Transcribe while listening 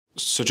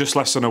So just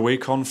less than a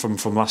week on from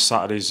last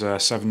Saturday's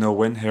 7-0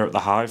 win here at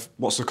the Hive.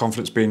 What's the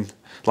confidence been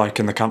like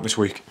in the camp this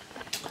week?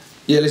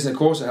 Yeah, listen, of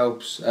course it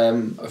helps.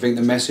 I think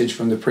the message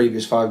from the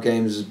previous 5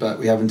 games is that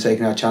we haven't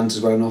taken our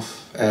chances well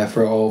enough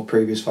for all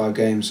previous 5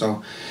 games.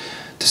 So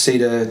to see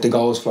the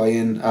goals fly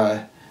in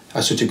at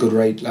such a good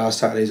rate last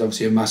Saturday is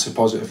obviously a massive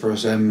positive for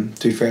us. To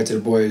be fair to the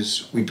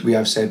boys, we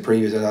have said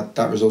previously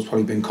that result's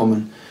probably been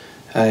coming.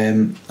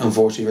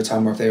 Unfortunately for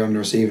Tamworth, they were on the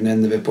receiving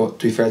end of it, but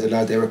to be fair to the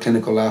lad, they were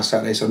clinical last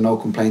Saturday, so no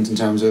complaints in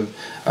terms of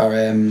our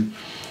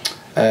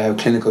how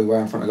clinical we were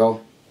in front of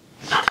goal.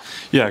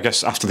 Yeah, I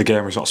guess after the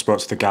game we sort of spoke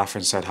to the gaffer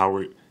and said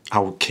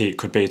how key it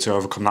could be to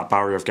overcome that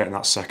barrier of getting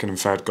that second and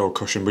third goal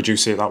cushion. Would you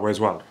see it that way as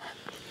well?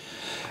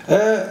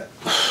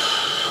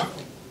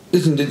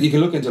 Listen, you can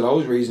look into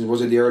those reasons.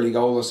 Was it the early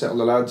goal that settled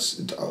the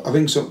lads? I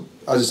think so.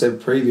 As I said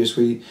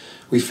previously,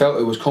 we felt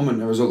it was coming.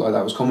 A result like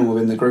that was coming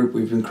within the group.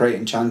 We've been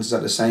creating chances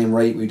at the same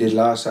rate we did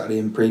last Saturday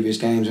in previous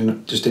games,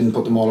 and just didn't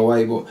put them all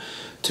away. But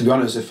to be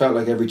honest, it felt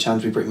like every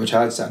chance we pretty much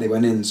had Saturday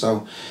went in.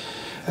 So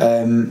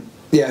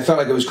yeah, it felt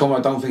like it was coming. I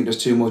don't think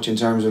there's too much in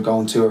terms of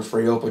going 2 or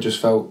 3 up. I just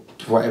felt,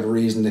 for whatever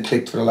reason, they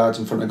clicked for the lads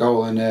in front of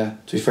goal. And to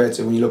be fair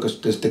to, when you look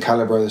at the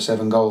calibre of the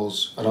 7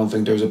 goals, I don't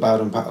think there was a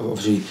bad impact.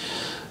 Obviously,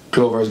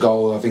 Glover's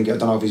goal, I don't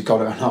know if he's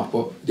got it or not,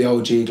 but the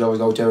OG Glover's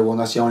goal, whichever one,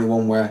 that's the only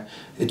one where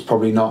it's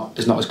probably not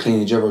as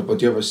clean as the others, but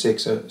the other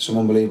 6 are some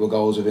unbelievable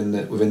goals within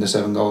the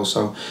 7 goals.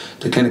 So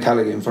the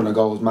clinicality in front of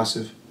goal is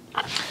massive.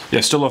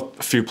 Yeah, still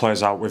a few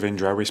players out with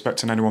injury. Are we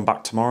expecting anyone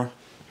back tomorrow?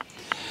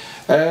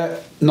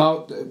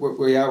 No,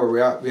 we are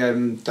where we are.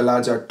 The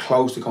lads are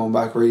close to coming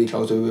back, really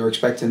close. We were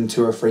expecting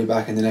 2 or 3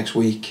 back in the next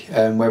week.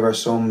 Whether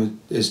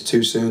some is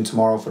too soon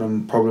tomorrow for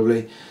them,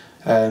 probably.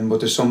 But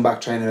there's some back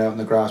training out on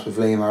the grass with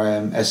Liam, our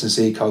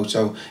S&C coach,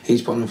 so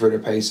he's putting them through their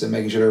pace and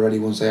making sure they're ready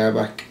once they are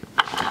back.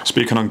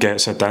 Speaking on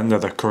Gateshead then, they're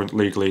the current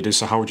league leaders,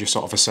 so how would you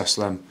sort of assess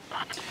them?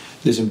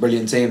 Listen,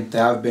 brilliant team. They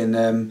have been,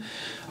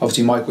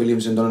 obviously Mike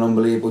Williamson done an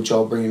unbelievable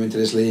job bringing him into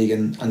this league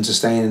and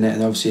sustaining it,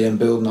 and obviously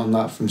building on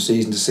that from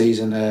season to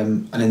season.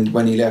 And then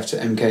when he left to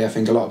MK, I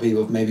think a lot of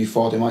people maybe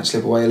thought they might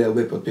slip away a little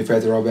bit, but to be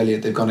fair to Rob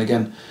Elliott, they've gone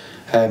again.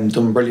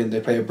 Done brilliant.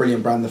 They play a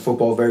brilliant brand of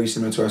football, very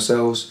similar to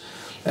ourselves.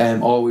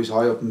 Always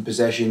high up in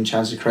possession,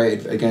 chances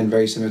created, again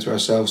very similar to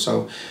ourselves.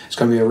 So it's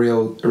going to be a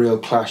real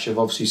clash of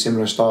obviously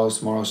similar styles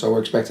tomorrow. So we're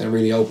expecting a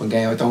really open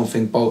game. I don't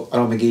think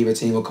either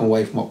team will come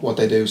away from what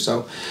they do.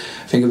 So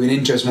I think it'll be an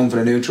interesting one for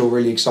the neutral,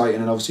 really exciting,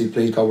 and obviously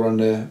please go on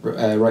the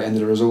right end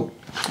of the result.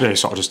 Yeah, you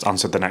sort of just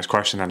answered the next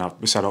question then.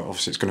 We said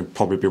obviously it's going to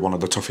probably be one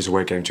of the toughest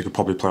away games you could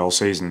probably play all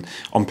season.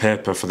 On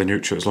paper for the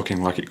neutral, it's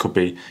looking like it could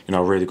be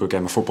a really good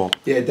game of football.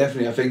 Yeah,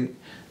 definitely.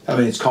 I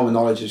mean, it's common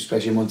knowledge,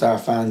 especially amongst our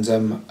fans,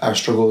 our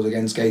struggles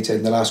against Gateshead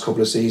in the last couple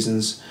of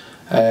seasons.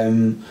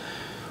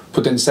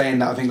 But then saying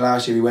that, I think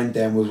last year we went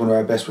there and was one of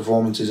our best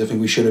performances. I think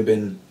we should have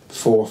been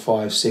 4,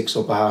 5, 6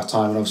 up at half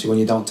time, and obviously when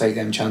you don't take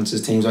them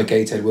chances, teams like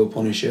Gateshead will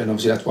punish you, and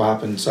obviously that's what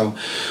happened. So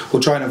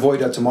we'll try and avoid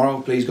that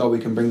tomorrow. Please God, we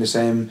can bring the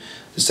same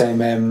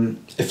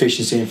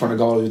efficiency in front of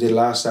goal as we did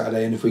last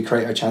Saturday, and if we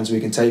create our chances, we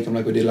can take them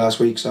like we did last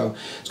week. So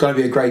it's going to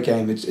be a great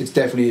game. It's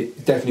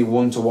definitely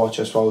one to watch,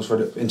 I suppose,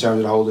 in terms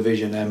of the whole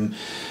division.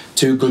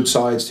 2 good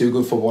sides, 2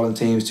 good footballing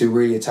teams, 2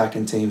 really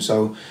attacking teams.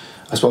 So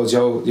I suppose the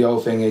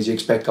old thing is you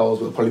expect goals,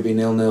 but it'll probably be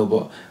 0-0.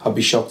 But I'd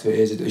be shocked if it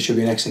is. It should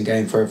be an excellent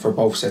game for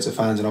both sets of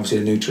fans, and obviously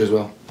the neutral as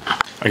well.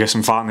 I guess,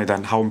 and finally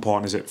then, how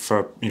important is it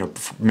for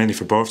mainly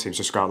for both teams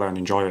to go out there and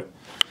enjoy it?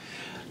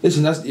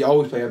 Listen, you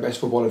always play your best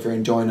football if you're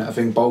enjoying it. I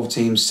think both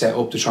teams set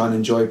up to try and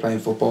enjoy playing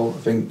football.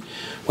 I think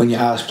when you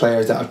ask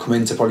players that have come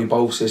into probably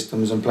both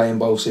systems and playing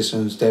both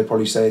systems, they'd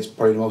probably say it's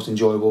probably the most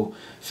enjoyable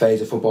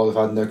phase of football they've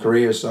had in their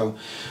careers. So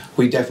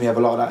we definitely have a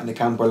lot of that in the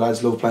camp where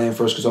lads love playing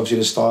for us, because obviously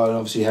the style and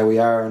obviously how we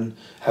are and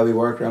how we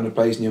work around the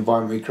place and the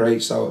environment we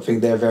create. So I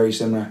think they're very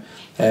similar.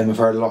 I've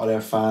heard a lot of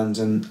their fans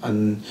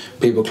and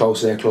people close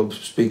to their clubs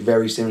speak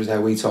very similar to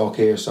how we talk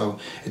here. So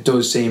it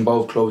does seem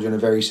both clubs are in a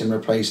very similar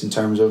place in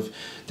terms of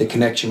the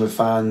connection with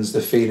fans,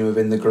 the feeling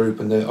within the group,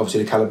 and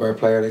obviously the calibre of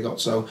player they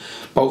got. So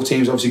both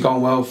teams obviously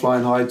going well,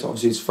 flying high.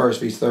 Obviously it's first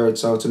v third,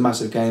 so it's a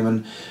massive game,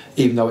 and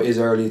even though it is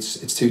early, it's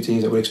 2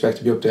 teams that would expect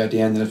to be up there at the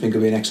end, and I think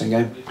it'll be an excellent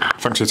game.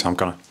 Thanks for your time,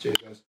 Connor. Cheers.